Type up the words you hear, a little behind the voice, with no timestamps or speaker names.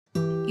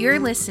You're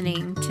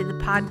listening to the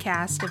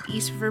podcast of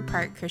East River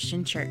Park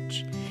Christian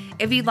Church.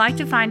 If you'd like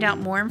to find out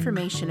more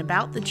information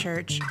about the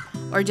church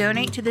or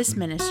donate to this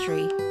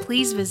ministry,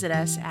 please visit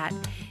us at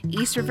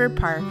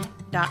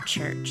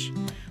eastriverpark.church.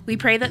 We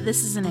pray that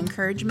this is an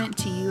encouragement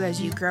to you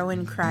as you grow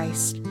in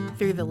Christ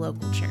through the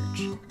local church.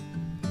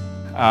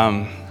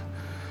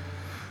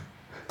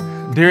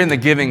 During the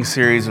giving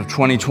series of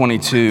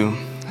 2022,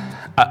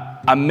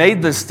 I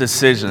made this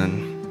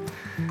decision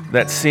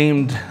that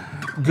seemed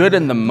good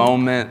in the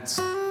moment,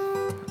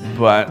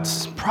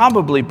 but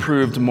probably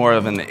proved more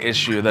of an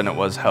issue than it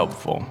was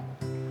helpful.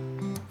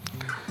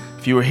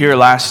 If you were here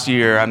last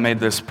year, I made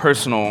this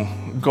personal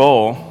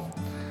goal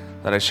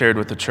that I shared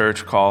with the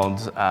church called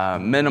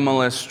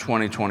Minimalist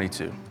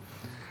 2022.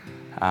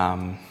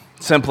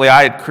 Simply,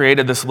 I had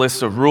created this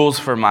list of rules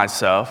for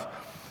myself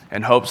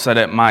in hopes that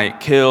it might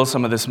kill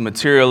some of this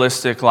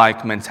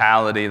materialistic-like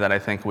mentality that I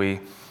think we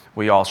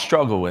all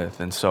struggle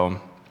with. And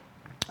so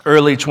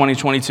early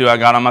 2022, I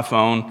got on my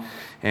phone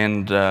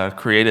and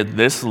created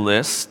this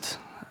list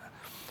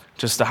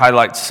just to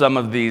highlight some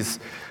of these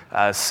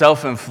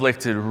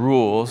self-inflicted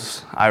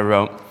rules. I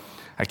wrote,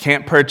 I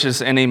can't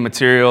purchase any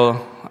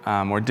material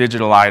or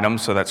digital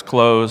items, so that's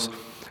clothes,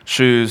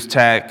 shoes,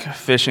 tech,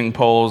 fishing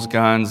poles,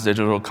 guns,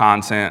 digital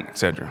content,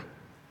 etc.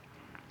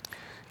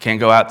 Can't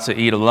go out to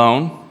eat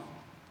alone,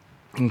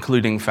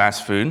 including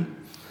fast food,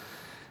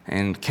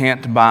 and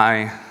can't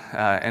buy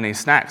any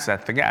snacks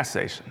at the gas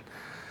station.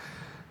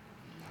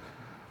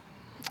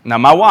 Now,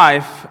 my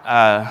wife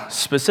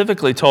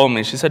specifically told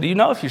me, she said, you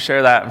know, if you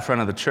share that in front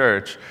of the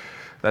church,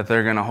 that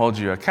they're going to hold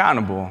you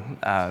accountable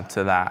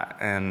to that.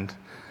 And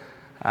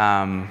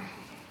I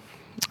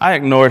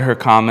ignored her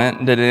comment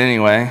and did it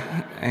anyway.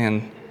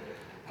 And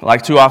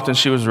like too often,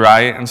 she was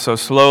right. And so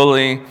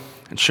slowly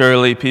and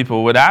surely,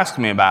 people would ask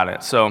me about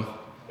it. So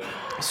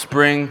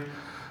spring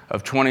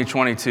of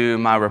 2022,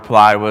 my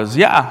reply was,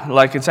 yeah,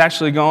 like it's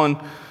actually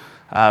going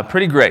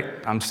pretty great.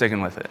 I'm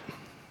sticking with it.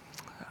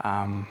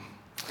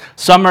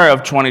 Summer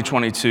of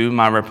 2022,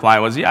 my reply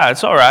was, yeah,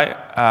 it's all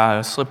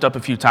right. Slipped up a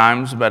few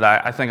times, but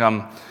I think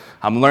I'm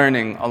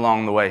learning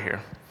along the way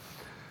here.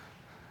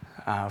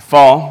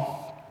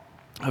 Fall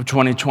of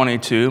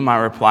 2022, my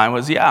reply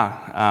was,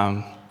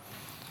 yeah,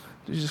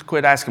 you just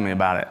quit asking me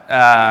about it.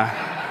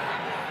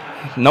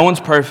 No one's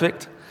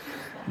perfect.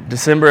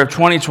 December of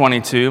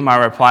 2022, my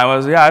reply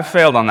was, yeah, I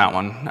failed on that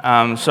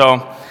one.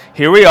 So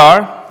here we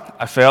are.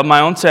 I failed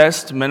my own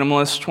test,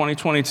 Minimalist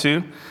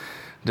 2022.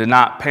 Did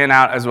not pan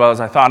out as well as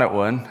I thought it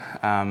would.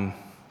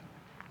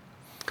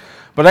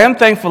 But I am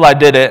thankful I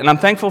did it, and I'm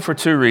thankful for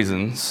two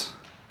reasons.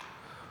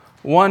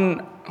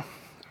 One,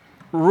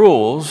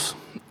 rules,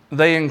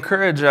 they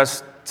encourage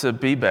us to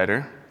be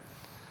better.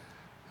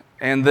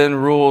 And then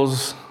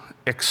rules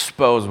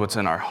expose what's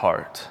in our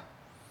heart,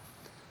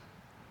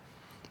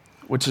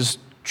 which is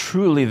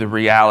truly the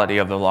reality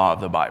of the law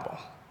of the Bible.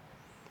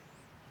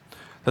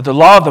 That the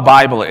law of the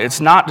Bible, it's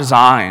not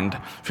designed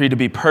for you to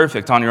be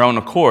perfect on your own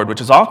accord,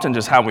 which is often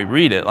just how we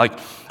read it. Like,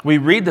 we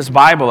read this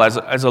Bible as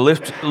a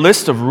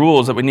list of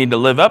rules that we need to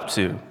live up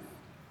to.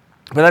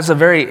 But that's a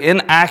very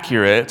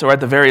inaccurate, or at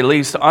the very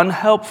least,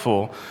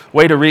 unhelpful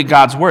way to read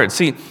God's Word.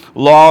 See,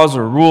 laws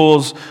or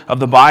rules of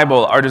the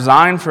Bible are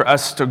designed for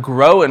us to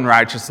grow in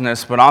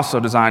righteousness, but also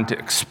designed to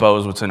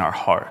expose what's in our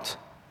heart.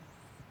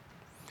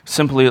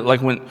 Simply, like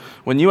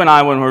when you and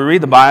I, when we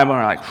read the Bible,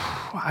 we're like,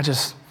 I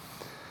just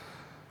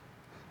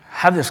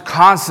have this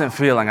constant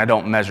feeling I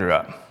don't measure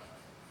up.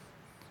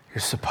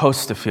 You're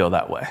supposed to feel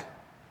that way.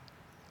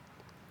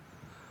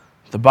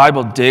 The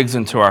Bible digs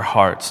into our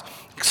hearts,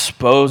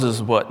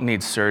 exposes what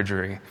needs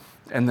surgery,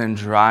 and then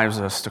drives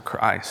us to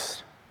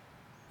Christ.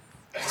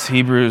 It's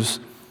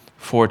Hebrews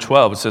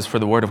 4:12. It says, for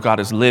the word of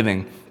God is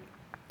living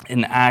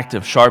and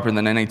active, sharper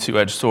than any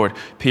two-edged sword,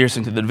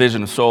 piercing to the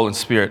division of soul and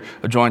spirit,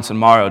 of joints and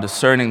marrow,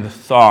 discerning the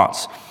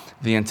thoughts,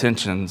 the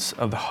intentions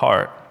of the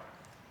heart.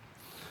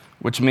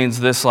 Which means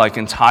this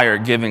entire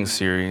giving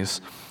series,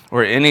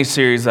 or any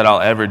series that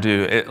I'll ever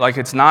do,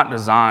 it's not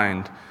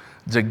designed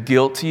to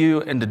guilt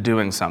you into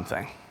doing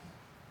something.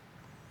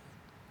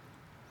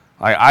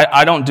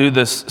 I don't do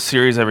this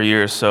series every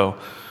year so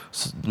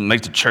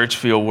make the church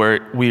feel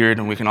weird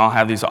and we can all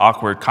have these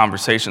awkward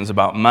conversations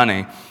about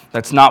money.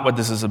 That's not what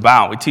this is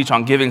about. We teach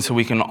on giving so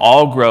we can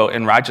all grow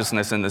in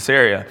righteousness in this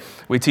area.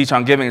 We teach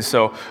on giving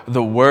so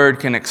the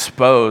word can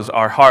expose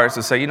our hearts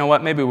to say, you know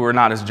what, maybe we're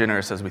not as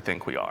generous as we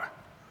think we are.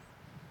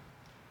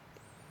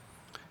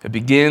 It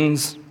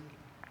begins,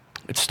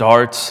 it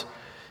starts,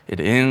 it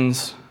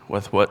ends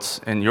with what's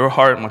in your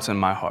heart and what's in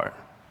my heart.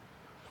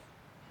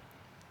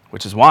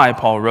 Which is why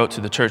Paul wrote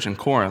to the church in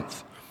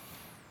Corinth,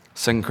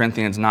 2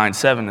 Corinthians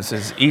 9:7, it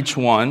says, each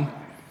one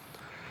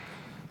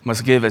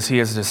must give as he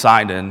has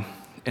decided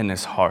in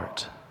his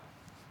heart,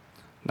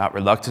 not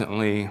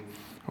reluctantly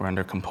or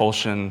under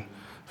compulsion,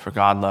 for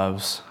God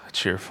loves a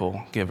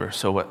cheerful giver.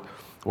 So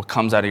what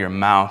comes out of your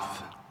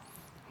mouth,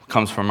 what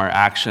comes from our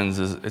actions,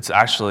 it's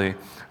actually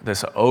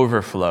this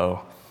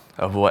overflow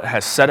of what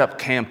has set up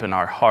camp in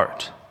our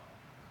heart.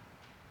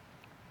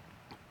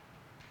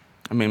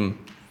 I mean,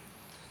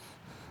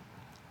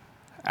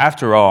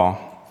 after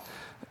all,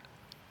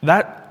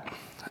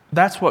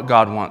 that's what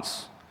God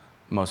wants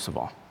most of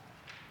all.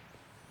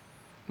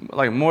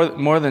 Like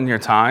more than your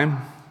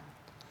time,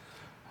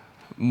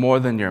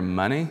 more than your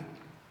money,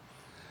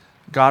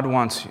 God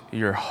wants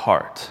your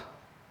heart.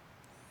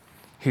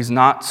 He's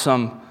not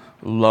some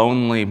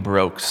lonely,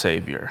 broke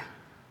Savior.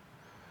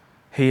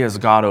 He is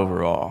God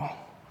over all,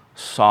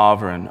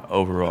 sovereign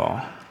over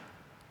all.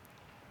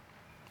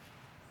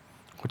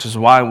 Which is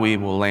why we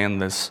will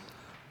land this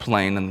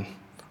plane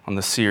on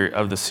the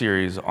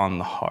series on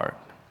the heart.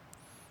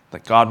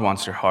 That God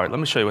wants your heart. Let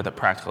me show you what that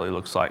practically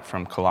looks like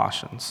from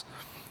Colossians.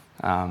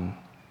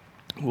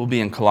 We'll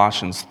be in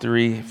Colossians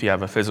 3. If you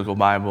have a physical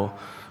Bible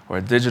or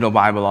a digital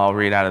Bible, I'll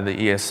read out of the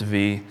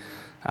ESV,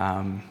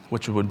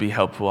 which would be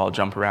helpful. I'll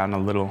jump around a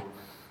little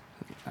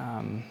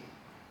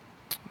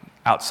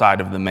outside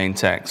of the main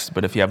text.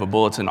 But if you have a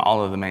bulletin,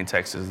 all of the main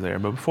text is there.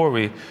 But before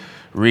we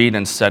read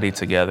and study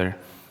together,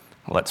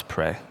 let's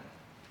pray.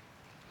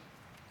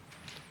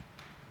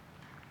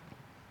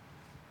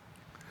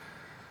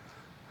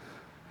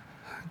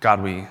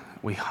 God,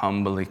 we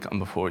humbly come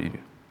before you.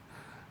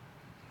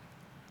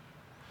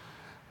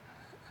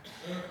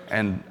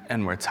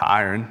 And we're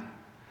tired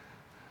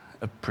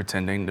of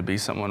pretending to be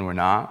someone we're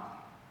not.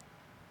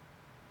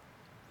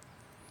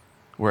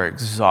 We're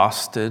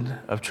exhausted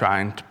of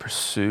trying to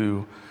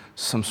pursue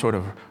some sort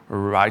of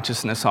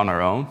righteousness on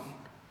our own.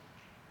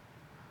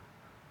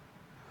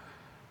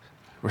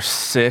 We're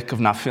sick of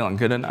not feeling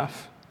good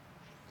enough.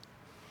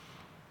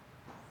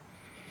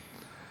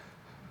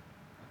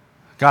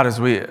 God,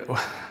 as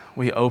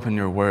we open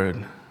your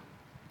word,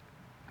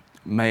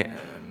 may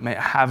it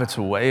have its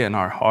way in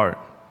our heart,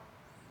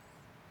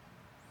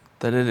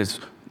 that it is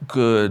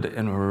good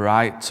and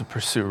right to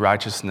pursue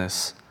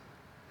righteousness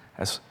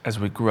as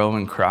we grow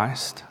in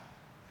Christ.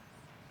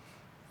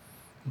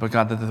 But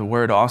God, that the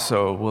word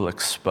also will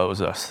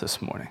expose us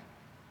this morning.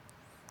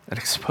 It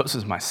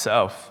exposes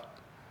myself,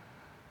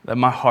 that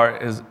my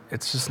heart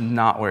it's just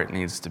not where it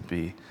needs to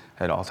be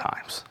at all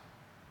times.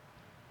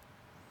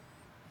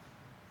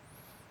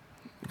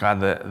 God,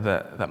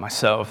 that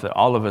myself, that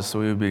all of us,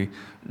 we would be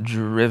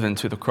driven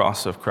to the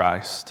cross of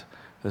Christ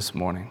this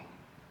morning.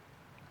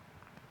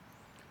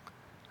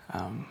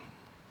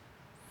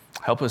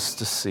 Help us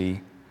to see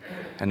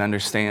and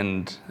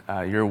understand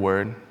your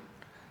word.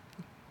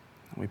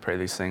 We pray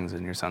these things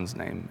in your Son's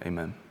name.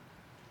 Amen.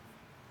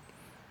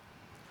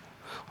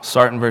 I'll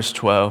start in verse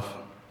 12.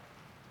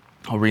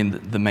 I'll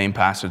read the main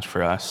passage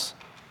for us.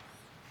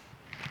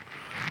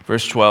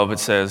 Verse 12, it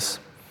says,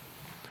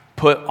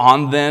 "Put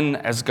on then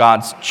as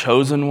God's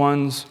chosen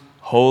ones,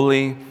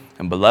 holy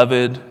and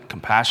beloved,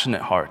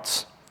 compassionate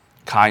hearts,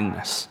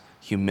 kindness,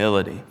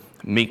 humility,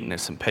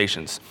 meekness, and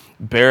patience,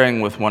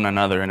 bearing with one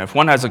another. And if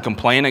one has a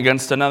complaint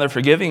against another,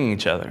 forgiving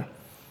each other.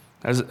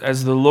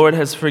 As the Lord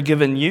has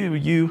forgiven you,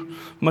 you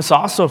must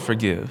also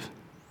forgive.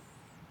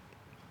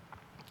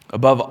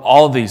 Above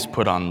all these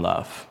put on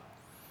love,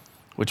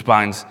 which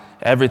binds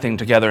everything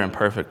together in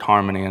perfect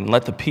harmony. And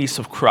let the peace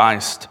of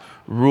Christ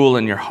rule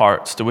in your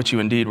hearts, to which you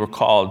indeed were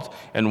called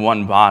in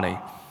one body.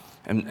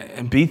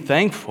 And be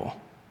thankful.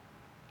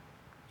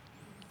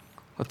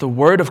 Let the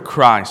word of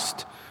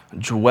Christ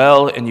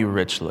dwell in you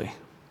richly,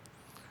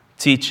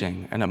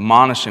 teaching and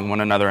admonishing one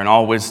another in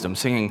all wisdom,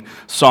 singing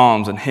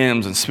psalms and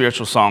hymns and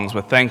spiritual songs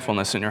with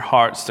thankfulness in your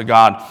hearts to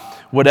God.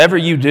 Whatever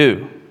you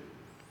do,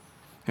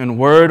 in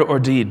word or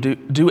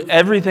deed, do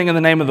everything in the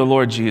name of the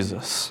Lord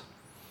Jesus,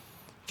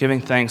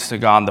 giving thanks to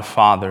God the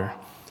Father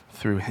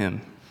through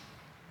him."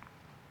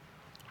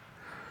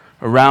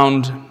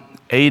 Around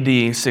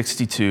AD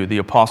 62, the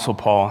Apostle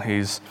Paul,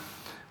 he's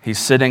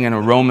sitting in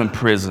a Roman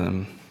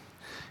prison.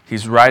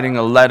 He's writing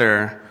a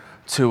letter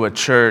to a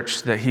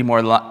church that he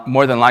more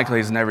than likely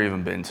has never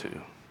even been to.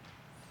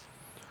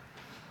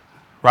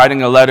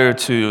 Writing a letter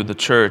to the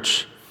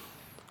church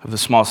of the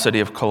small city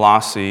of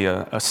Colossae,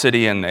 a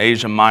city in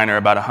Asia Minor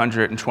about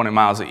 120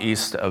 miles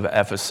east of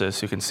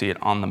Ephesus. You can see it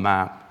on the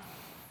map.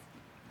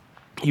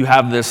 You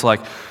have this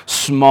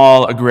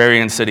small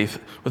agrarian city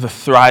with a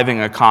thriving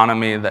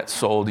economy that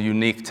sold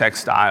unique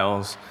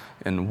textiles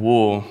and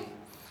wool.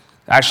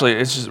 Actually,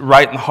 it's just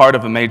right in the heart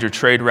of a major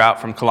trade route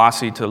from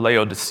Colossae to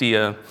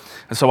Laodicea.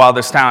 And so while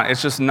this town,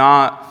 it's just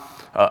not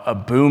a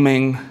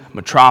booming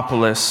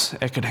metropolis,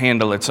 it could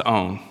handle its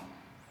own.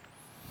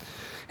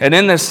 And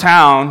in this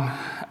town,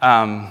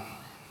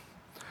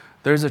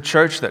 there's a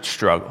church that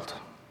struggled.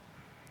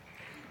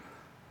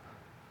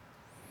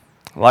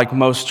 Like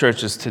most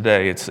churches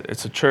today,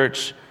 it's a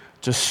church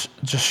just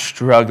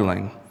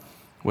struggling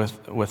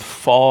with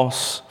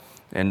false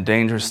and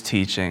dangerous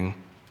teaching,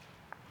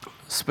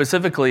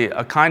 specifically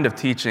a kind of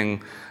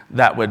teaching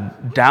that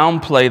would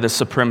downplay the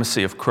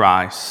supremacy of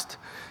Christ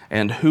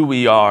and who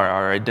we are,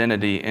 our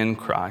identity in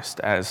Christ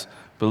as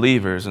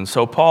believers. And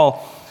so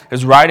Paul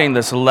is writing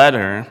this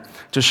letter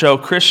to show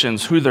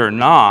Christians who they're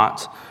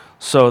not,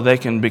 so they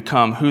can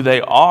become who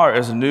they are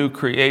as new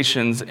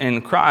creations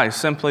in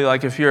Christ. Simply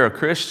like, if you're a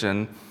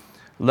Christian,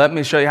 let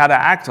me show you how to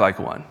act like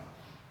one.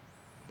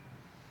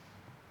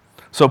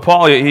 So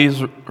Paul,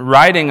 he's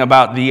writing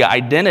about the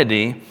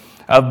identity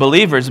of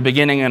believers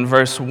beginning in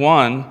verse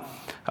 1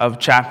 of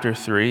chapter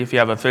 3. If you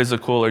have a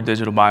physical or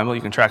digital Bible,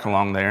 you can track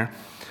along there.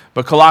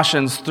 But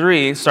Colossians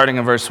 3, starting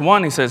in verse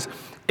 1, he says,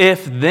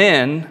 If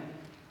then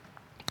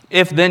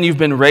you've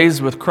been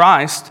raised with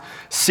Christ,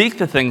 seek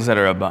the things that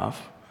are above,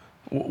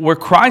 where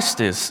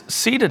Christ is,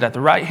 seated at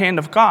the right hand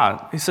of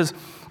God. He says,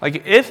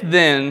 if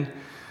then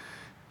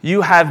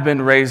you have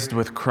been raised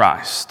with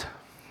Christ,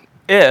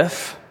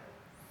 if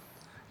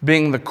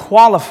being the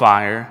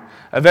qualifier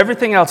of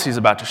everything else he's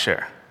about to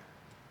share.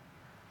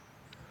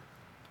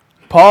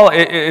 Paul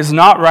is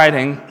not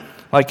writing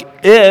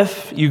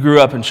if you grew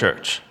up in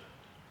church,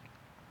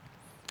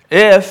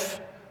 if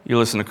you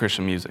listen to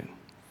Christian music,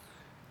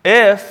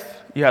 if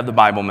you have the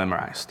Bible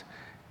memorized,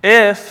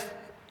 if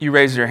you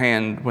raised your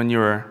hand when you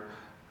were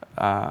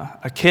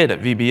a kid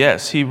at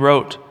VBS. He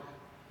wrote,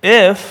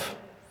 if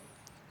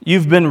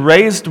you've been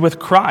raised with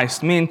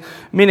Christ, meaning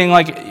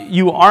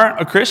you aren't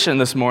a Christian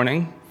this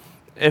morning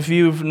if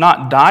you've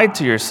not died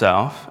to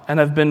yourself and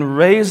have been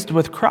raised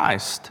with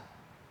Christ.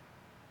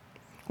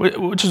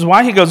 Which is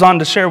why he goes on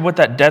to share what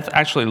that death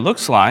actually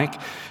looks like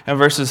in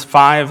verses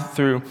 5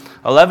 through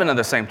 11 of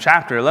the same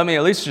chapter. Let me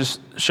at least just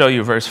show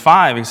you verse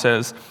 5. He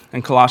says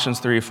in Colossians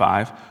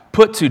 3:5,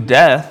 put to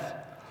death,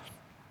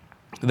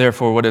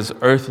 therefore, what is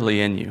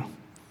earthly in you: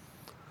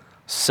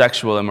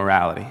 sexual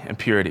immorality,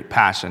 impurity,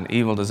 passion,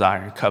 evil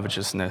desire,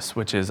 covetousness,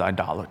 which is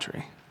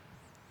idolatry.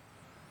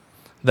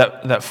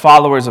 That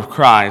followers of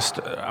Christ,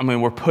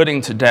 we're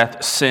putting to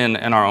death sin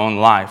in our own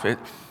life.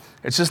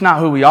 It's just not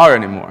who we are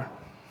anymore.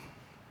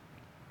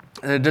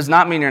 And it does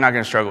not mean you're not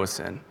going to struggle with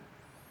sin.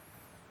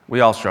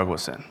 We all struggle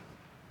with sin.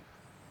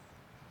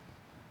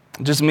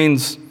 It just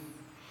means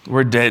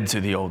we're dead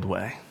to the old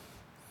way.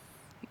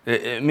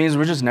 It means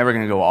we're just never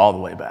going to go all the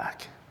way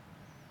back.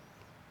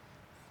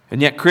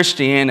 And yet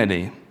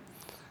Christianity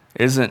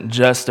isn't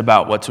just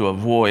about what to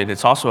avoid,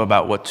 it's also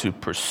about what to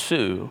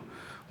pursue,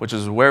 which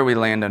is where we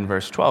land in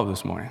verse 12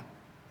 this morning,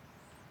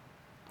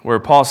 where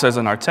Paul says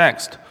in our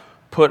text,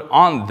 put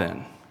on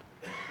then.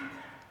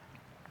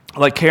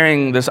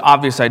 Carrying this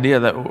obvious idea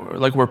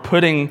that we're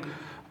putting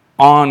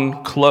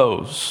on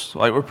clothes,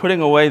 we're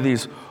putting away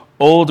these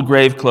old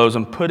grave clothes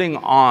and putting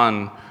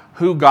on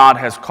who God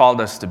has called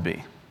us to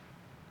be.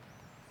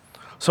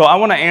 So I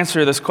want to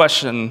answer this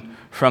question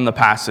from the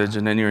passage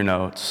and in your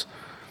notes.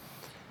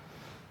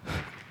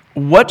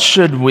 What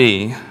should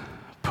we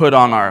put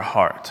on our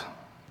heart?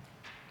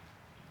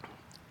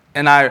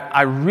 And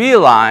I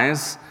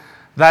realize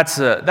that's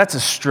a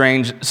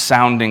strange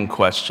sounding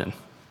question.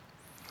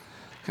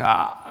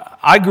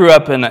 I grew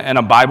up in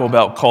a Bible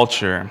Belt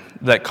culture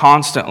that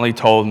constantly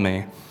told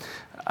me,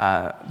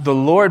 the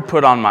Lord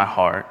put on my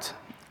heart,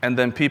 and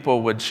then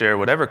people would share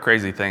whatever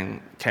crazy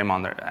thing came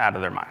out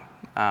of their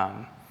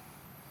mind.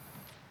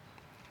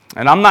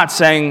 And I'm not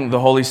saying the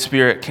Holy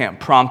Spirit can't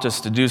prompt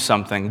us to do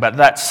something, but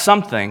that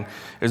something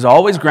is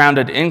always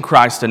grounded in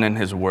Christ and in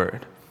His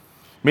Word.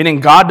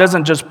 Meaning God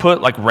doesn't just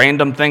put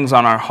random things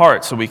on our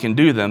heart so we can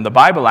do them. The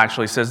Bible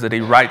actually says that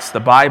He writes the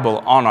Bible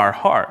on our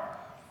heart.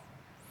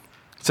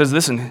 It says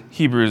this in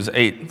Hebrews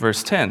 8,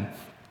 verse 10.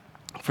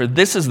 For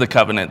this is the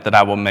covenant that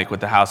I will make with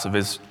the house of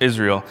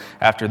Israel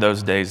after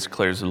those days,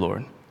 declares the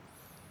Lord.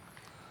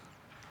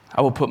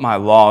 I will put my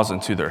laws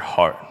into their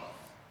heart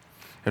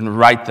and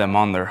write them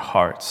on their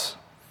hearts.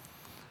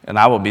 And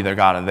I will be their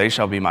God, and they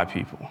shall be my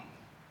people.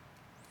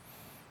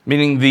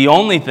 Meaning the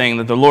only thing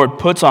that the Lord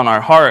puts on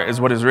our heart is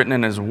what is written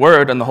in His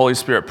Word and the Holy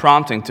Spirit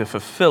prompting to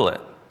fulfill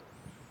it.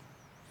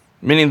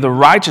 Meaning the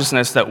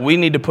righteousness that we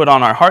need to put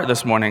on our heart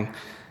this morning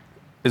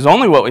is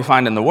only what we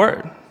find in the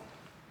Word.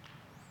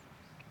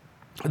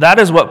 That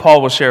is what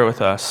Paul will share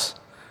with us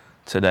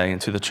today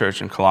and to the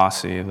church in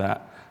Colossae,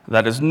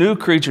 that as new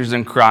creatures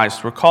in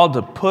Christ, we're called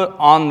to put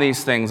on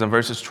these things in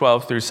verses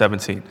 12 through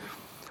 17.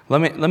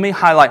 Let me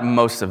highlight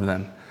most of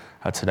them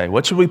today.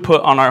 What should we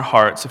put on our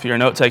hearts? If you're a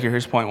note taker,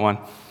 here's point 1.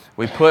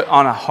 We put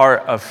on a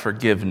heart of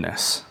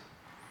forgiveness.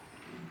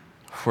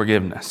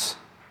 Forgiveness.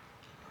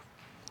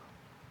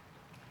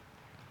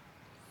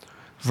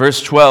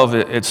 Verse 12,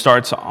 it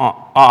starts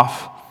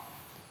off,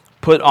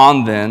 put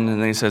on then,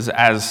 and then he says,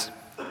 as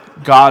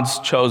God's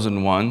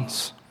chosen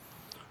ones,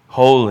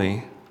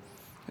 holy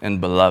and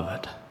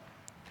beloved.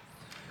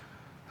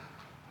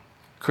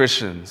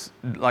 Christians,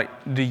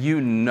 do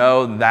you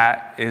know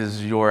that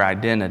is your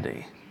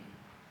identity?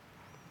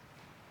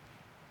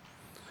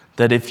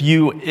 That if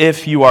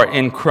you are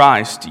in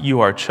Christ, you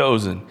are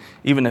chosen.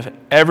 Even if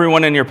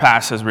everyone in your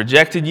past has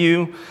rejected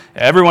you,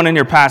 everyone in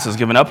your past has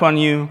given up on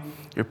you,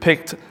 you're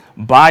picked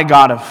by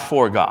God and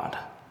for God.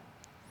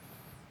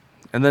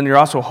 And then you're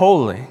also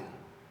holy.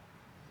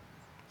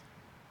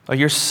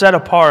 You're set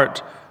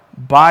apart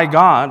by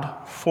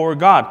God for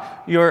God.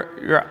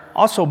 You're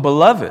also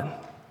beloved.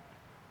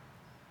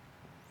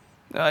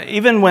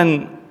 Even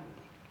when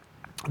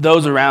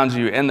those around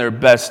you, in their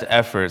best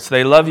efforts,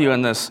 they love you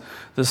in this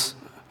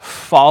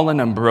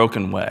fallen and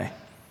broken way.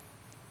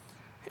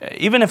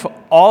 Even if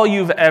all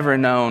you've ever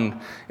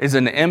known is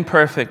an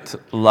imperfect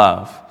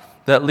love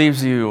that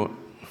leaves you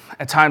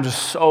at times are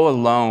so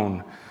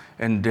alone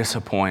and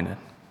disappointed.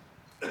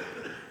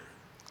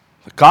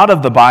 The God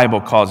of the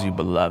Bible calls you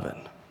beloved.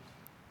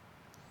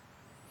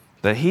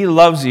 That he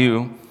loves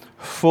you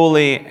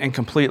fully and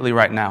completely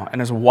right now.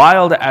 And as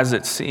wild as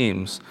it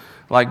seems,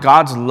 like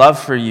God's love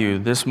for you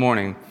this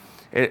morning,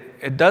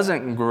 it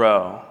doesn't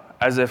grow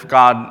as if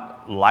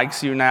God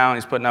likes you now and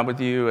he's putting up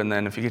with you, and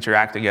then if you get your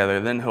act together,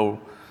 then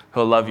he'll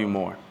love you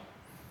more.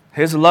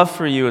 His love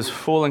for you is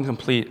full and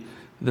complete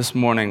this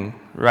morning,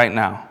 right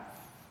now.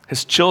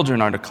 His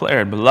children are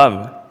declared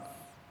beloved.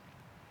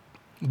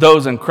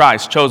 Those in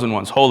Christ, chosen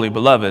ones, holy,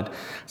 beloved,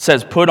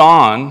 says, put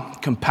on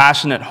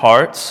compassionate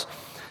hearts,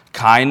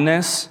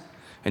 kindness,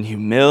 and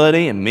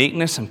humility, and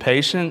meekness, and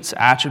patience,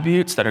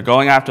 attributes that are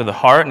going after the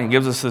heart. And he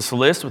gives us this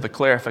list with a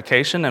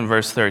clarification in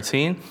verse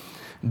 13.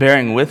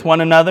 Bearing with one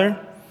another.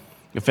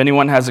 If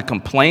anyone has a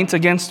complaint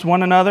against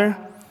one another,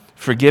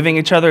 forgiving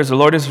each other as the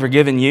Lord has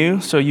forgiven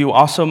you, so you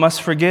also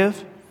must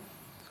forgive.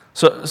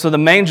 So the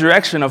main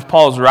direction of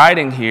Paul's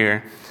writing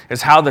here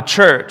is how the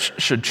church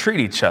should treat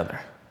each other.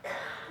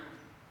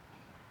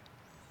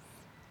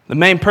 The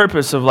main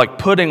purpose of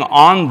putting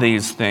on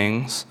these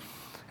things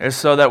is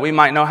so that we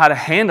might know how to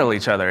handle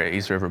each other at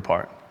East River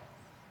Park.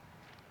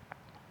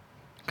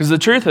 Because the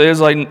truth is,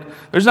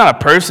 there's not a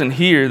person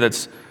here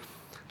that's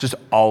just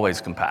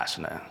always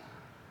compassionate,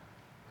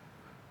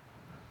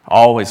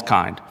 always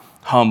kind,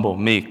 humble,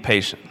 meek,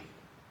 patient.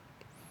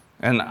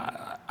 And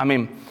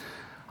I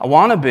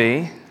want to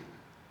be.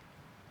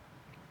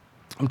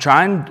 I'm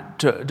trying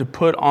to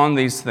put on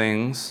these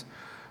things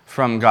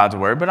from God's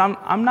word, but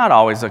I'm not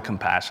always a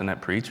compassionate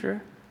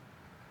preacher.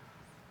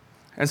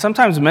 And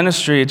sometimes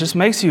ministry, it just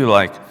makes you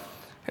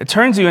it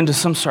turns you into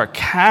some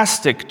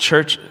sarcastic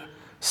church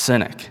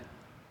cynic.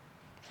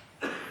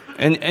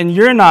 And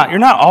you're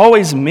not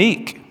always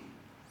meek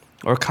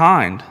or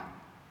kind.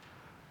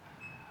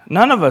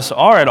 None of us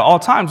are at all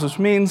times, which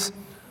means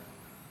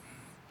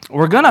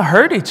we're going to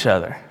hurt each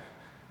other.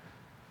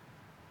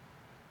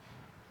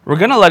 We're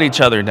going to let each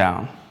other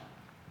down.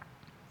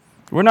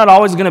 We're not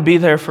always going to be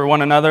there for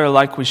one another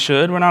like we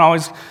should. We're not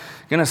always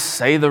going to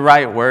say the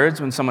right words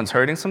when someone's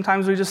hurting.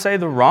 Sometimes we just say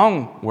the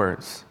wrong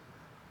words.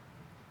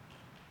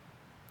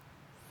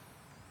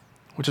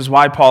 Which is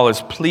why Paul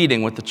is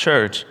pleading with the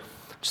church,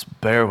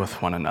 just bear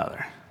with one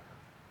another.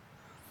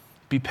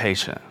 Be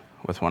patient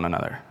with one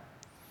another.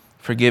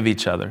 Forgive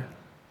each other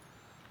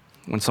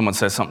when someone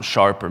says something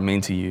sharp or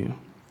mean to you.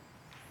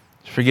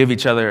 Forgive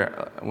each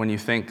other when you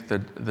think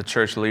that the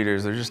church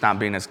leaders are just not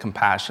being as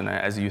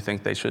compassionate as you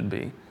think they should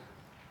be.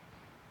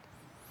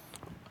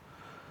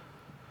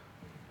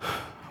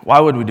 Why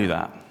would we do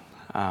that?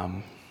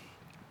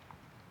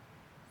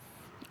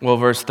 Well,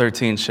 verse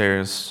 13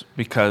 shares,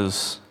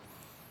 because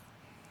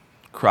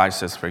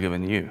Christ has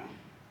forgiven you.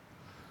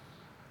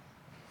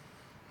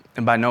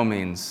 And by no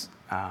means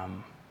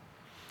am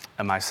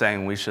I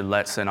saying we should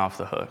let sin off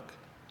the hook.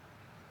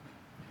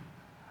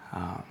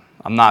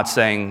 I'm not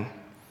saying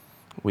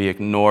we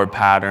ignore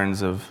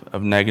patterns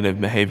of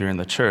negative behavior in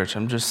the church.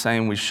 I'm just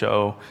saying we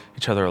show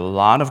each other a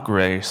lot of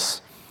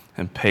grace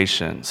and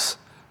patience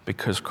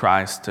because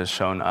Christ has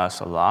shown us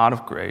a lot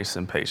of grace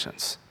and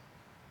patience.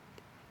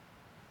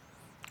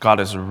 God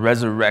has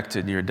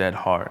resurrected your dead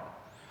heart.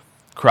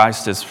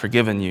 Christ has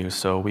forgiven you,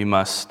 so we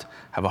must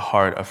have a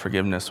heart of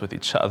forgiveness with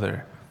each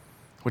other,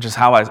 which is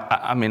how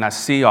I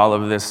see all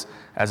of this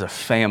as a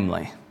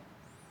family,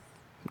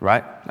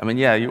 right?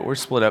 We're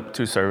split up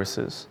 2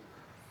 services.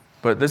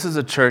 But this is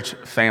a church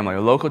family,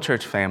 a local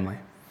church family.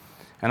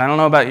 And I don't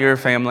know about your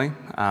family,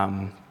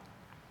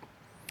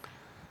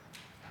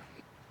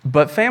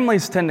 but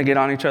families tend to get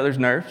on each other's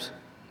nerves.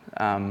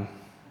 And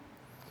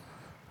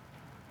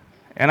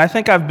I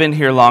think I've been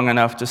here long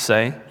enough to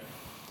say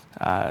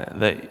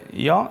that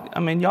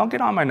y'all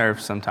get on my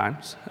nerves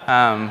sometimes.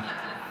 And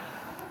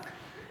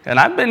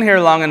I've been here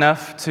long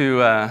enough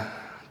to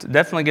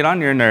definitely get on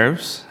your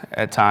nerves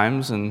at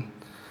times, and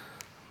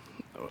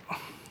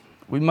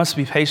we must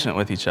be patient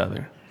with each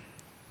other.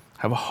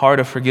 Have a heart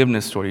of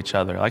forgiveness toward each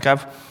other.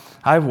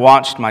 I've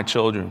watched my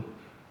children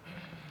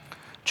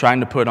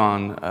trying to put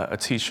on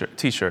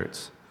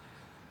t-shirts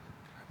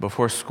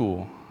before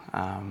school,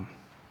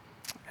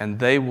 and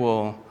they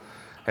will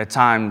at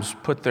times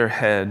put their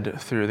head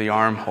through the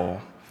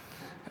armhole.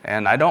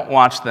 And I don't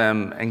watch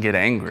them and get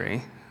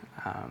angry.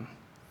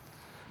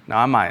 Now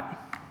I might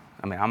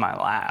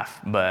laugh,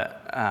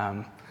 but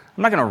I'm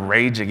not going to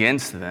rage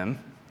against them.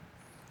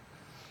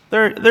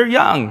 They're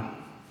young.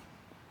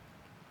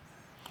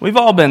 We've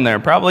all been there,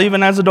 probably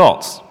even as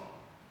adults.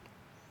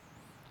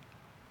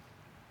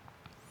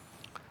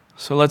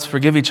 So let's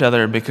forgive each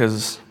other,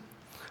 because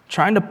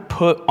trying to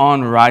put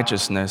on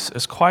righteousness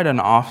is quite an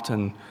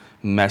often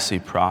messy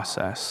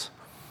process.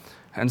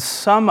 And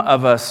some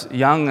of us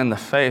young in the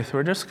faith,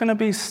 we're just going to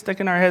be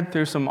sticking our head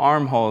through some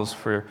armholes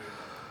for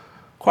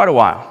quite a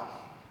while.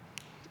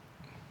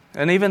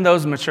 And even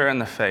those mature in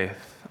the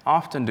faith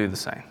often do the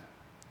same.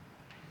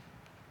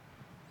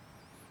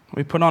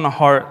 We put on a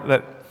heart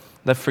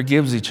that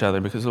forgives each other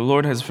because the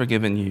Lord has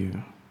forgiven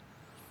you.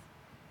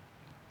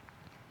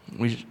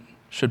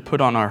 should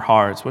put on our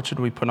hearts. What should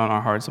we put on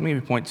our hearts? Let me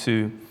point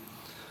to,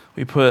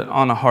 we put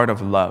on a heart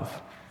of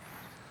love.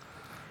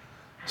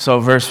 So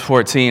verse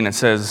 14, it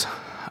says,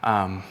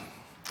 and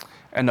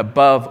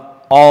above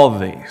all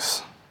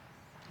these,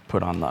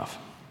 put on love.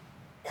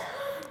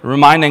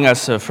 Reminding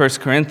us of 1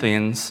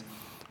 Corinthians,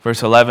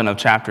 verse 11 of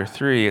chapter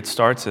 3, it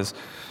starts as,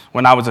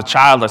 when I was a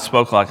child, I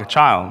spoke like a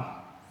child.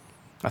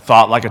 I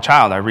thought like a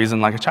child. I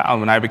reasoned like a child.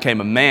 When I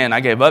became a man,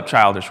 I gave up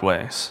childish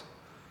ways.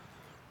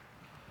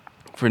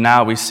 For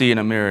now we see in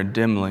a mirror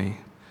dimly,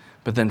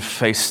 but then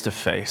face to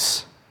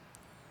face.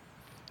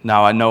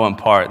 Now I know in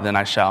part, then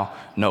I shall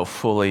know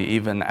fully,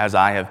 even as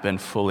I have been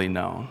fully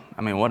known.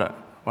 I mean, what an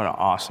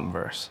awesome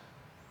verse.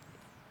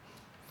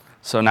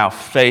 So now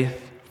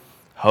faith,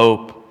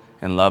 hope,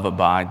 and love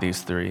abide,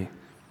 these three.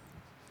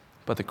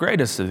 But the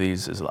greatest of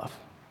these is love.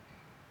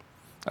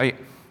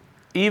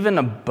 Even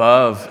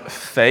above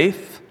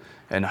faith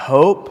and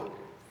hope,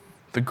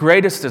 the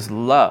greatest is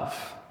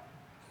love.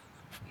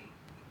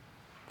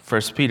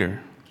 1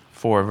 Peter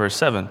 4, verse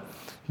 7.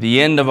 The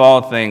end of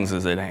all things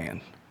is at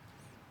hand.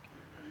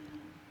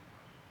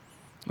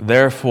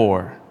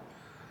 Therefore,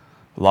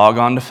 log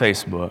on to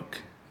Facebook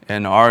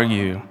and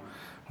argue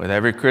with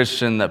every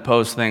Christian that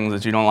posts things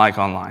that you don't like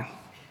online.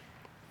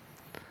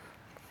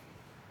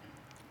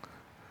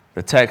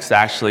 The text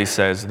actually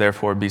says,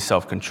 therefore be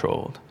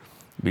self-controlled.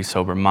 Be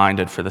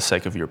sober-minded for the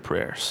sake of your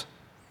prayers.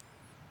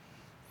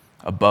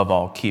 Above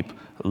all, keep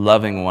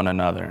loving one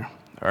another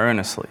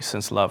earnestly,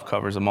 since love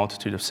covers a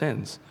multitude of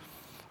sins.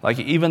 Like,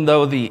 even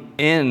though the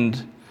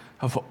end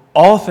of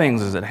all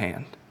things is at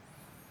hand,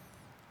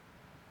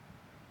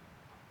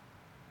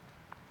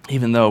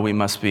 even though we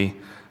must be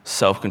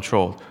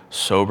self-controlled,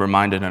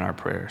 sober-minded in our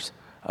prayers,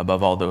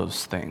 above all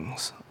those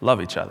things,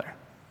 love each other.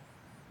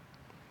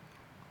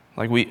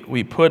 Like,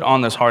 we put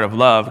on this heart of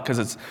love because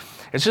it's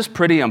just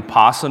pretty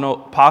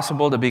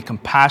impossible to be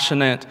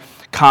compassionate,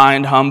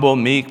 kind, humble,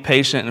 meek,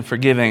 patient, and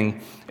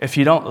forgiving if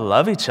you don't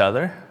love each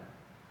other.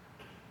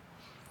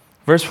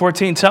 Verse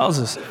 14 tells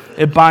us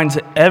it binds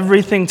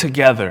everything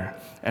together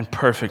in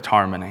perfect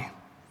harmony.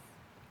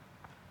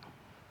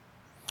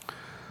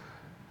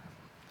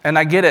 And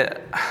I get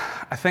it.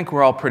 I think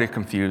we're all pretty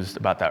confused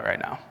about that right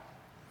now.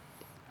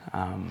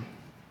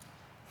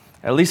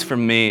 At least for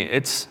me,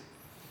 it's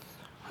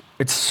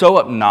so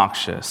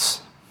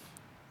obnoxious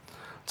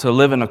to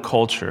live in a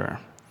culture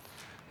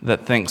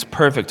that thinks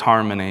perfect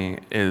harmony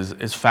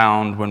is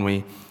found when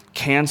we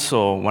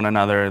cancel one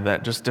another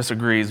that just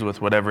disagrees with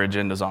whatever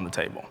agenda's on the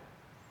table.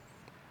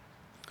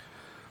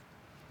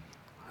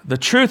 The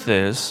truth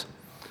is,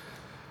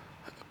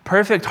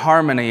 perfect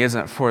harmony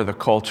isn't for the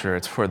culture,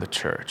 it's for the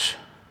church.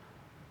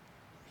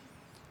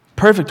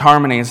 Perfect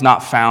harmony is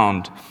not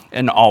found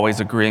in always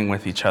agreeing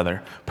with each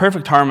other.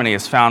 Perfect harmony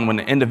is found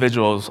when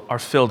individuals are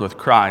filled with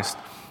Christ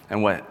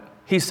and what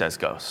he says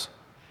goes.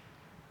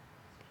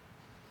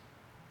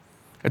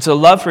 It's a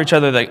love for each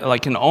other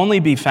that can only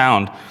be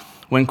found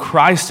when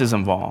Christ is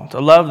involved. A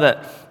love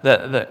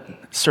that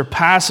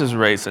surpasses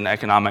race and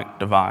economic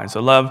divides.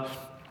 A love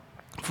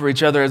for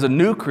each other as a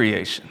new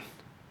creation.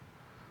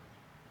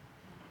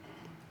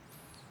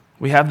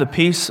 We have the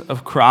peace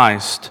of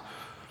Christ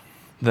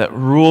that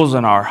rules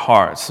in our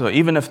hearts. So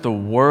even if the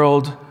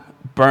world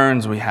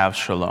burns, we have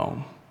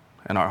shalom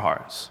in our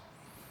hearts.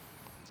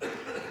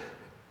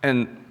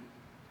 And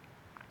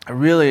I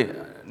really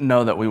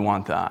know that we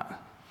want that.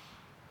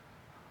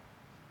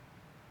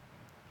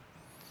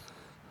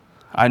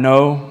 I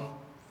know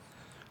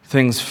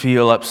things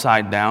feel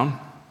upside down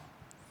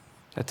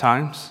at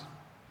times.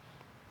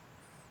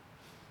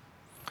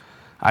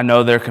 I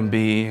know there can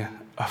be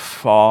a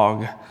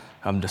fog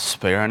of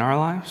despair in our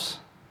lives.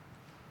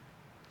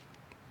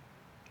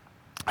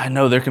 I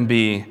know there can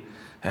be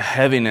a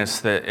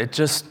heaviness that it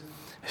just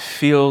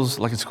feels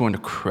like it's going to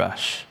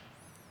crush.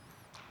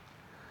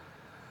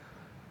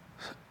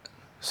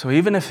 So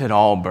even if it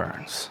all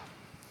burns,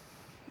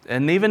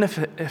 and even if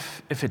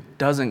it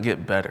doesn't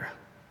get better,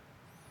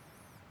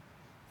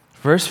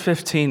 verse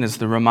 15 is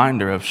the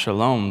reminder of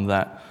shalom,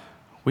 that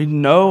we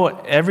know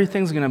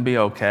everything's going to be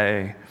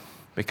okay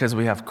because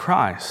we have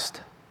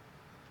Christ.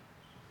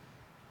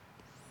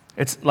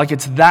 It's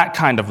that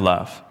kind of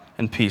love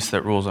and peace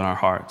that rules in our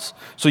hearts.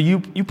 So you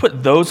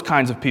put those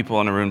kinds of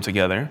people in a room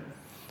together.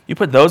 You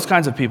put those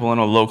kinds of people in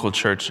a local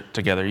church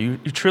together. You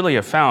truly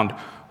have found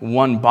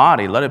one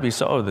body. Let it be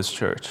so of this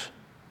church.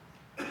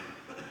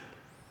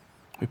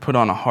 We put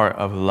on a heart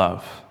of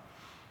love.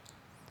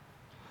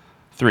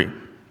 3,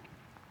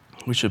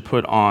 what should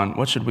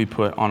we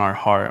put on our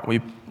heart? We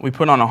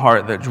put on a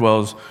heart that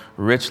dwells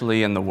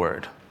richly in the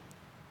Word.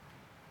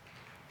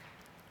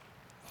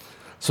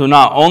 So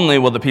not only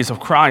will the peace of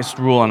Christ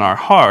rule in our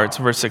hearts,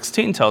 verse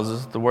 16 tells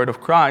us the word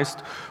of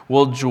Christ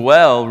will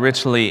dwell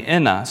richly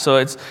in us. So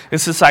it's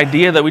this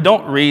idea that we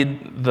don't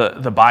read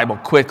the Bible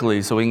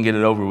quickly so we can get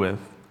it over with.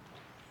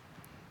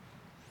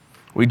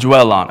 We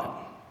dwell on it.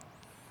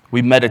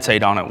 We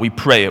meditate on it. We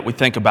pray it. We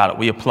think about it.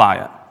 We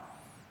apply it.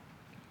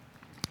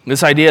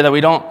 This idea that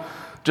we don't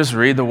just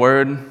read the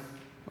word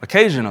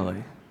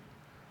occasionally.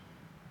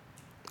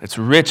 It's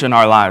rich in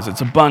our lives.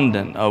 It's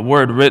abundant. A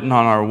word written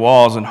on our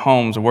walls and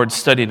homes, a word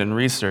studied and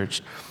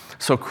researched.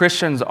 So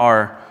Christians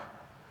are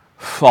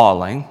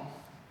falling.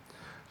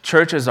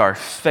 Churches are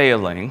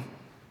failing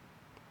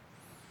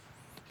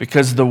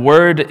because the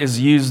word is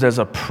used as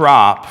a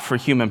prop for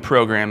human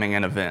programming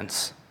and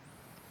events.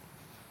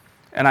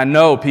 And I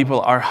know people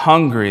are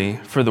hungry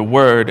for the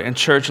word, and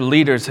church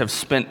leaders have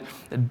spent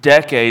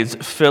decades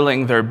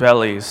filling their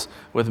bellies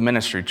with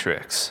ministry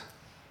tricks.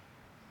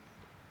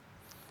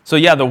 So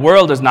yeah, the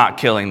world is not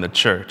killing the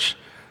church.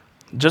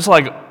 Just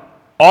like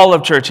all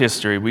of church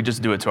history, we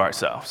just do it to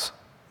ourselves.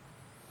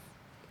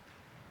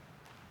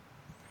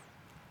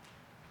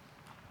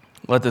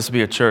 Let this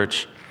be a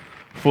church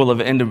full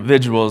of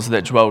individuals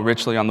that dwell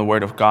richly on the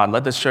word of God.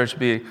 Let this church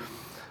be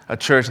a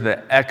church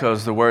that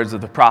echoes the words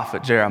of the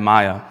prophet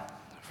Jeremiah.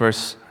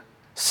 Verse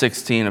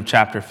 16 of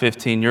chapter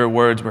 15, your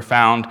words were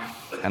found,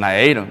 and I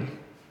ate them.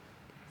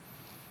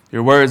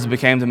 Your words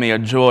became to me a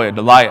joy, a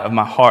delight of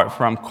my heart,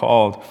 for I'm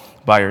called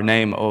by your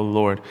name, O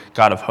Lord,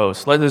 God of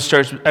hosts. Let this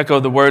church echo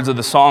the words of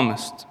the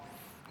psalmist.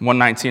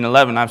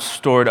 119:11, I've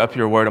stored up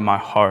your word in my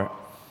heart,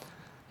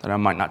 that I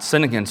might not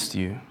sin against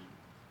you.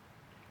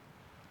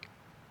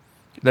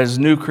 As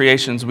new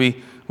creations,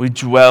 we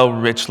dwell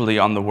richly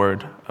on the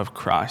word of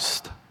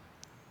Christ.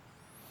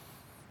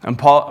 And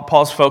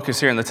Paul's focus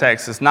here in the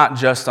text is not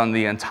just on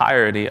the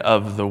entirety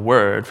of the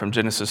word from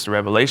Genesis to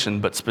Revelation,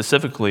 but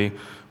specifically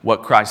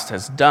what Christ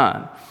has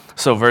done.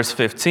 So verse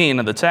 15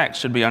 of the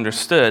text should be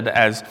understood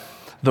as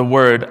the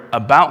word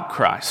about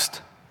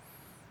Christ,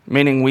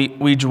 meaning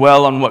we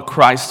dwell on what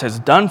Christ has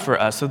done for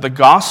us, that the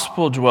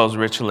gospel dwells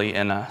richly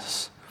in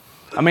us.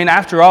 I mean,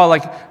 after all,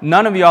 like,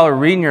 none of y'all are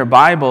reading your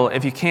Bible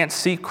if you can't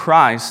see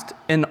Christ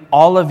in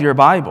all of your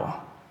Bible.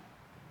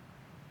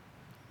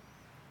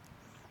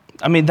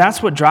 I mean,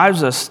 that's what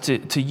drives us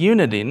to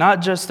unity,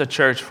 not just a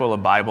church full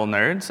of Bible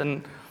nerds.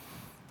 And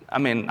I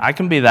mean, I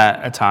can be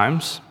that at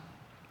times.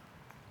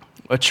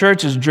 A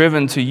church is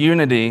driven to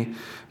unity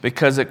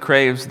because it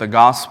craves the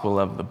gospel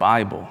of the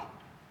Bible.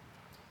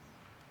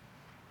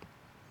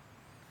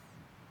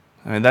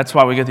 I mean, that's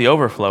why we get the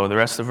overflow of the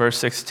rest of verse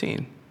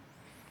 16.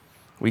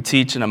 We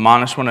teach and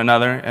admonish one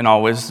another in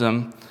all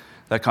wisdom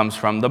that comes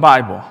from the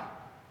Bible.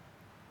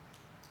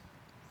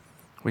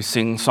 We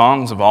sing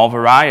songs of all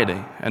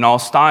variety and all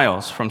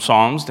styles, from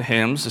psalms to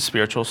hymns to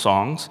spiritual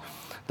songs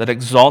that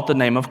exalt the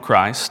name of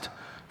Christ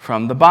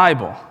from the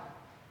Bible.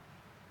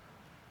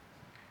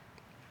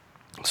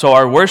 So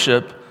our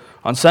worship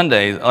on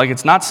Sunday, like,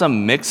 it's not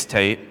some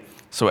mixtape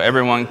so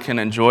everyone can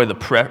enjoy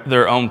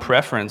their own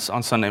preference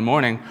on Sunday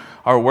morning.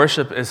 Our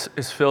worship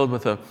is filled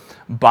with a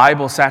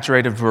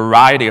Bible-saturated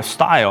variety of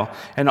style,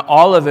 and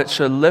all of it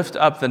should lift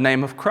up the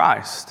name of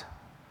Christ.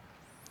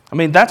 I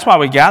mean, that's why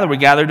we gather. We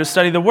gather to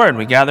study the Word.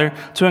 We gather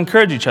to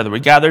encourage each other. We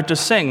gather to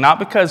sing, not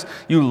because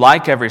you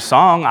like every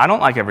song. I don't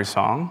like every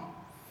song.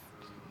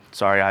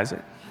 Sorry,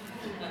 Isaac.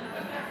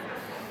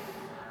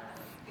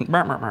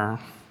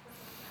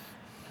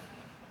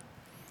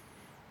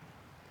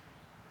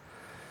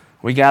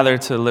 We gather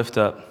to lift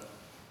up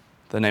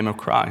the name of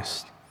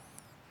Christ.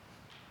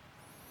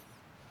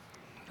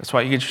 That's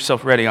why you get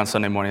yourself ready on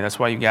Sunday morning. That's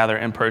why you gather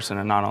in person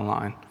and not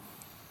online.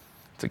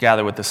 To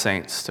gather with the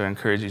saints, to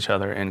encourage each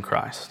other in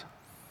Christ.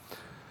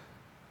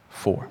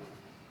 4.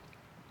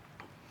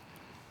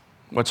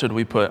 What should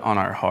we put on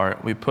our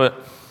heart? We put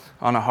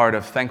on a heart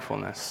of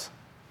thankfulness.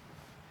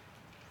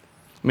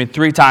 I mean,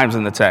 3 times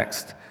in the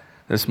text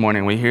this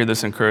morning, we hear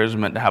this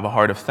encouragement to have a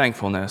heart of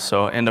thankfulness.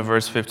 So, end of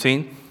verse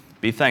 15,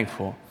 be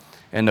thankful.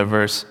 End of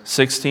verse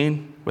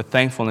 16, with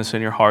thankfulness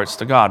in your hearts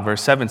to God.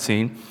 Verse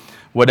 17,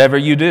 whatever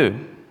you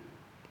do,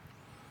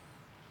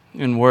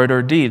 in word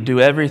or deed,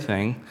 do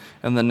everything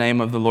in the name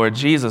of the Lord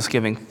Jesus,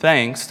 giving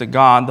thanks to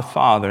God the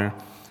Father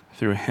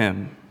through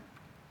him.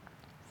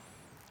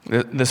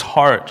 This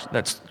heart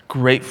that's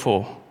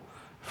grateful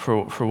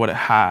for what it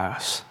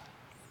has,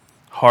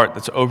 heart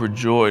that's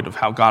overjoyed of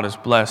how God has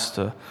blessed,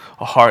 a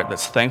heart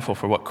that's thankful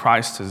for what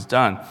Christ has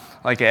done.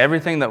 Like,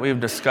 everything that we've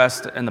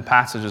discussed in the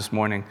passage this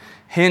morning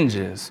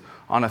hinges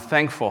on a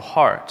thankful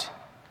heart.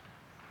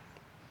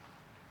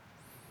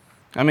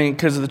 I mean,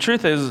 because the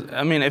truth is,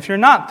 if you're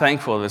not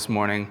thankful this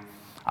morning,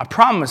 I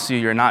promise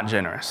you're not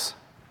generous.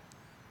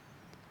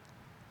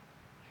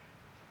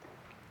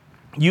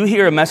 You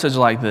hear a message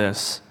like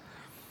this,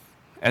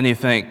 and you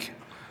think,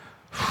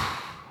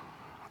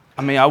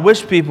 I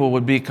wish people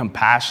would be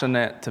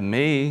compassionate to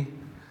me.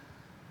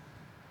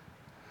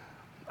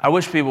 I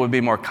wish people would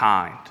be more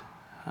kind,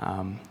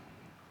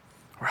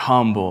 or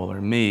humble,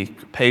 or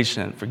meek,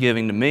 patient,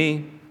 forgiving to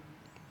me.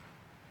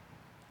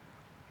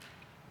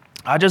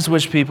 I just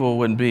wish people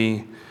would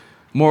be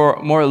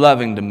more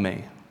loving to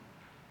me.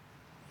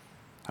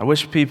 I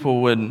wish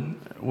people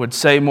would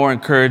say more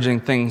encouraging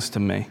things to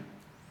me.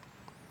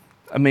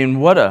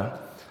 What a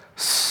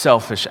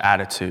selfish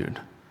attitude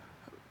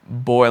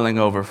boiling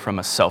over from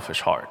a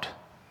selfish heart.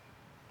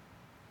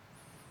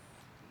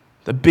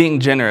 That being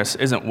generous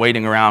isn't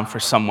waiting around for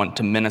someone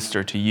to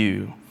minister to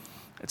you.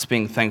 It's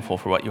being thankful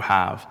for what you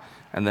have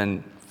and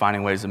then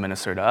finding ways to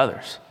minister to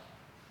others.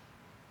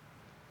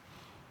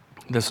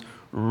 this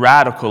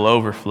radical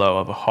overflow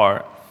of a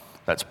heart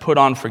that's put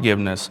on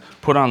forgiveness,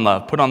 put on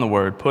love, put on the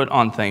word, put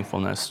on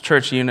thankfulness.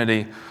 Church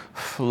unity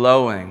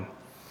flowing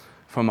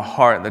from a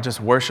heart that just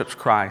worships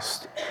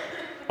Christ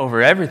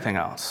over everything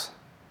else.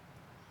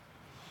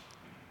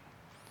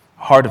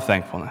 A heart of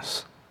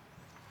thankfulness.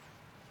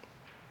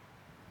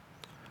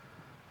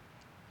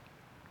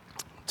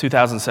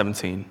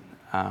 2017,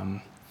 I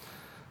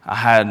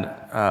had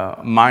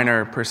a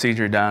minor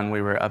procedure done.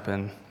 We were up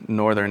in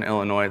northern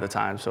Illinois at the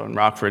time, so in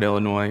Rockford,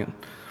 Illinois. It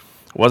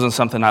wasn't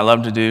something I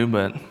loved to do,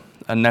 but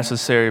a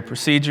necessary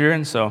procedure.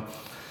 And so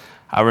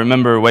I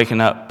remember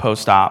waking up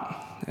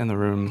post-op in the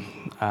room.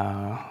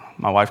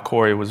 My wife,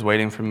 Corey, was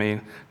waiting for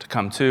me to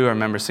come to. I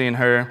remember seeing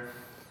her.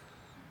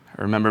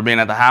 I remember being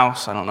at the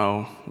house. I don't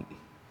know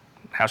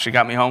how she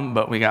got me home,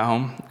 but we got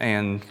home.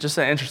 And just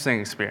an interesting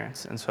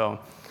experience. And so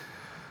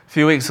a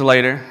few weeks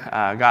later,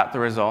 I got the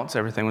results.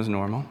 Everything was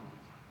normal.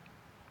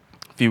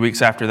 A few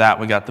weeks after that,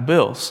 we got the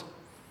bills.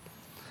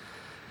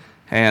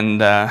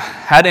 And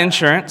had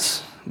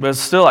insurance, but it's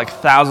still like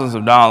thousands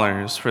of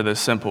dollars for this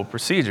simple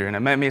procedure. And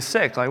it made me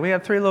sick. Like, we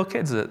had 3 little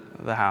kids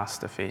at the house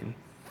to feed.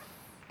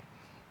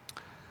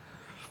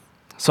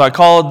 So I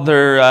called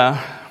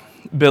their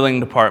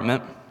billing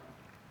department,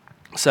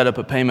 set up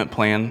a payment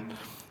plan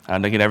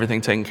to get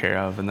everything taken care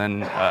of. And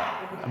then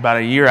about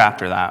a year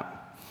after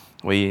that,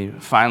 we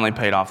finally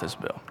paid off this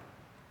bill.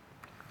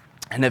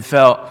 And it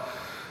felt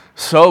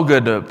so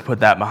good to put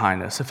that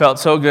behind us. It felt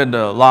so good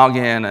to log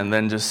in and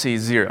then just see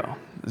zero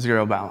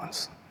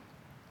balance.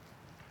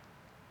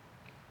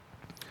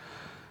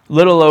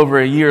 Little over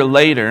a year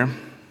later,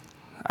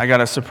 I got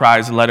a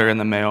surprise letter in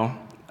the mail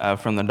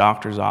from the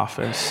doctor's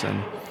office,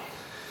 and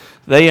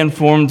they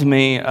informed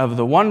me of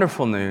the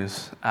wonderful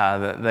news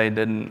that they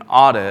did an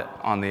audit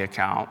on the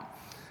account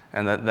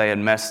and that they had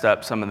messed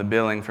up some of the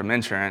billing from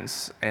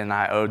insurance, and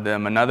I owed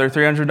them another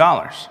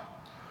 $300.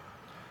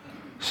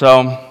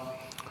 So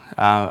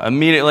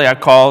immediately I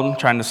called,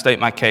 trying to state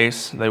my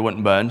case. They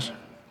wouldn't budge.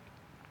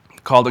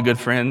 Called a good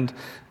friend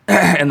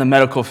in the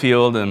medical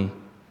field and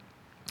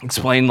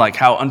explained like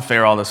how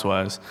unfair all this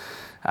was.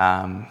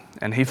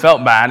 And he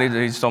felt bad. He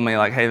just told me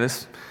like, hey,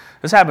 this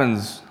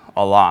happens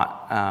a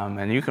lot,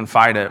 and you can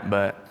fight it,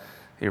 but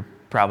you're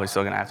probably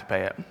still going to have to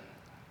pay it.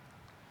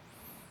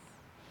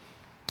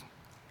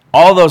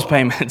 All those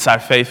payments I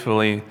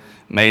faithfully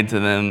made to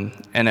them,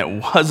 and it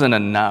wasn't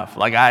enough.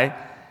 Like, I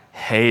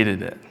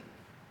hated it.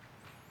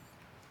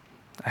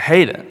 I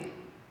hate it.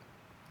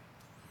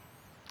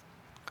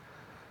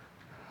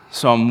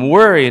 So I'm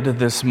worried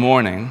this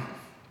morning.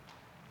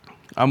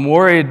 I'm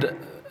worried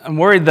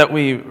that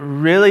we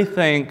really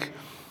think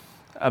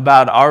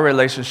about our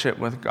relationship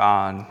with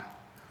God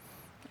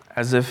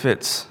as if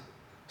it's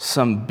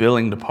some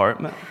billing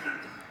department.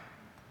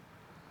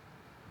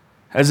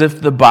 As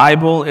if the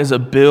Bible is a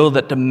bill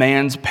that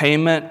demands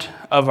payment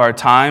of our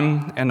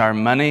time and our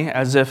money,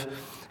 as if it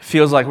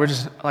feels like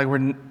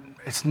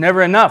it's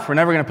never enough. We're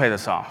never going to pay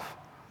this off.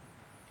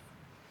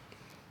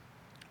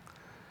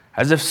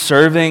 As if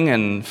serving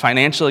and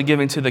financially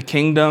giving to the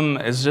kingdom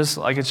is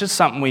just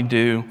something we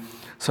do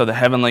so the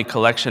heavenly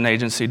collection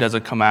agency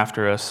doesn't come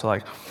after us.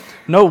 Like,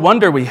 no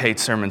wonder we hate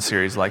sermon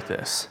series like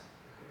this.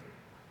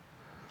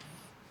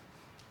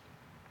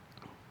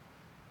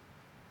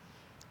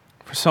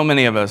 For so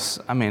many of us,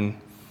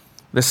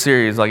 this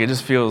series, it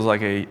just feels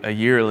like a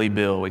yearly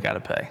bill we got to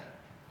pay.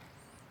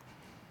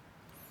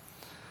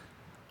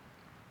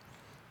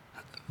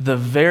 The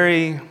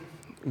very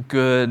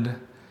good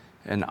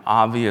and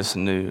obvious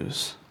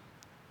news: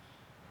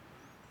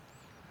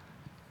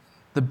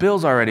 the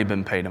bill's already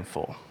been paid in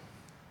full.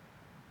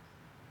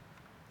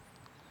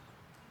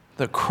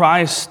 That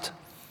Christ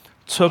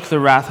took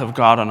the wrath of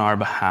God on our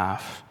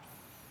behalf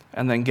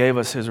and then gave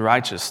us his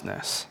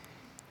righteousness.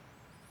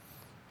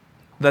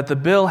 That the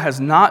bill has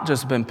not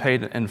just been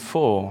paid in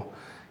full,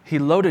 he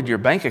loaded your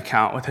bank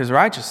account with his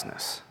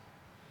righteousness.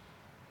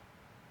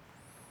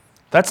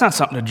 That's not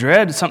something to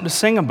dread, it's something to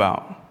sing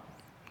about.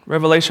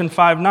 Revelation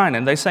 5:9,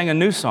 and they sang a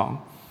new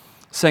song,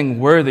 saying,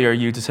 "Worthy are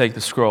you to take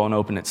the scroll and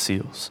open its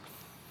seals,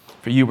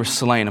 for you were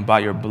slain, and by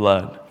your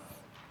blood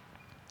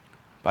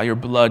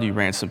you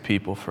ransomed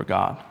people for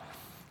God,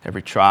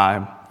 every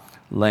tribe,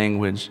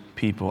 language,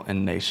 people,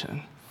 and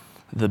nation."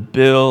 The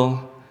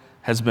bill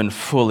has been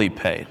fully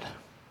paid.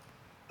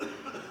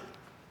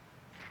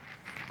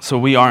 So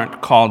we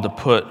aren't called to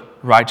put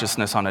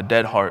righteousness on a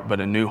dead heart, but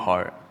a new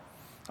heart.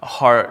 A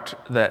heart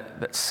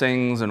that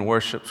sings and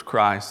worships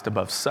Christ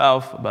above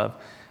self, above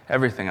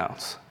everything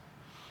else.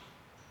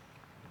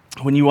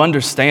 When you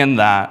understand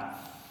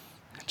that,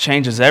 it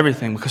changes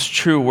everything, because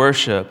true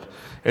worship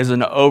is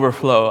an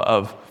overflow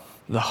of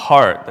the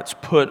heart that's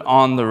put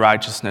on the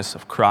righteousness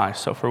of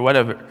Christ. So for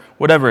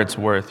whatever it's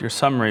worth, your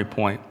summary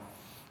point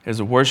is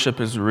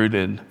worship is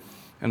rooted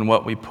in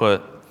what we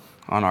put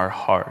on our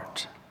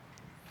heart.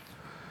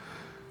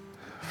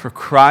 For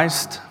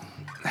Christ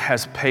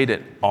has paid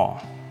it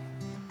all.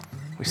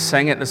 We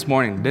sang it this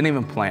morning, didn't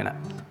even plan it.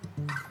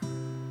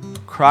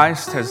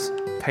 Christ has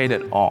paid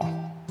it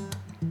all.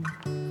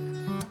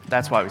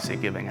 That's why we see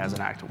giving as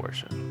an act of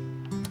worship.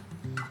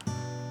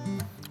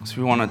 So if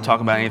you want to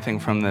talk about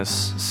anything from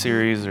this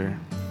series or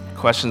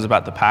questions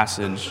about the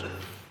passage,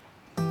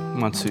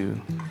 want to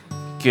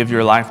give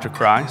your life to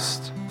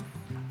Christ,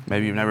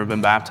 maybe you've never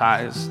been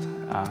baptized,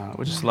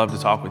 we'd just love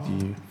to talk with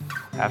you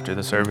after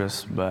the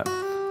service, but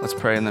let's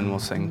pray and then we'll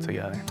sing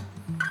together.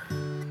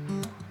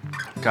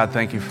 God,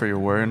 thank you for your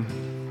word.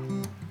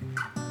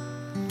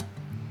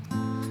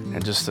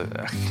 And just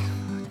a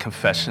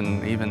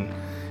confession, even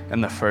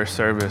in the first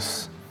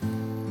service,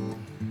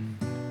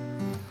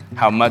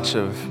 how much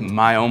of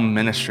my own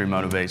ministry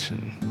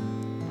motivation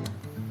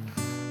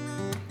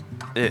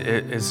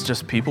it's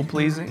just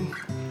people-pleasing.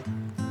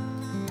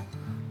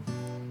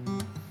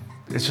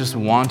 It's just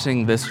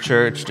wanting this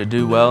church to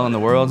do well in the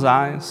world's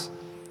eyes.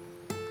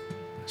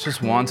 It's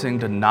just wanting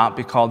to not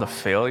be called a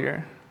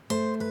failure.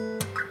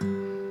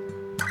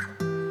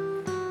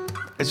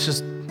 It's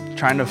just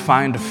trying to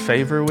find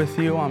favor with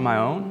you on my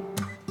own.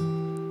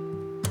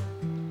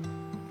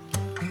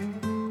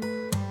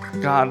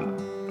 God,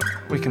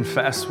 we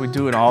confess we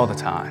do it all the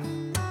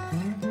time.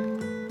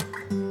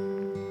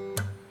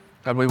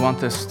 God, we want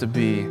this to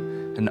be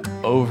an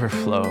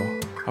overflow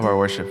of our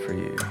worship for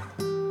you.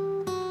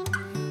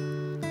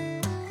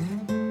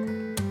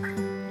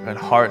 God,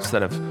 hearts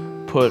that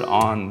have put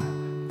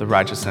on the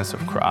righteousness of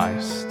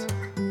Christ.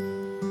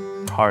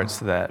 Hearts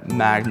that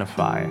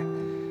magnify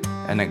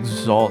and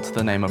exalt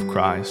the name of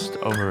Christ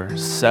over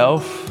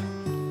self,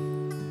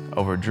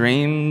 over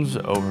dreams,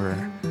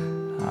 over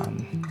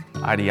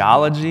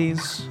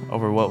ideologies,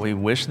 over what we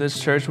wish this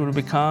church would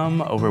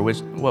become, over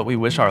what we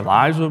wish our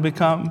lives would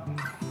become.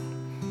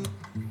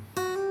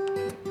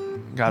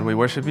 God, we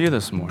worship you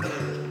this morning.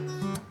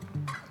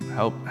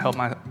 Help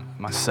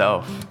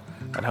myself,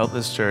 God, help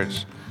this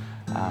church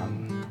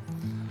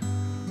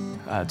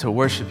to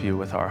worship you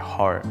with our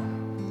heart,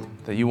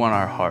 that you want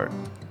our heart.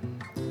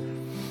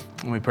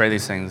 And we pray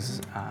these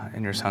things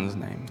in your Son's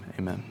name.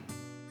 Amen.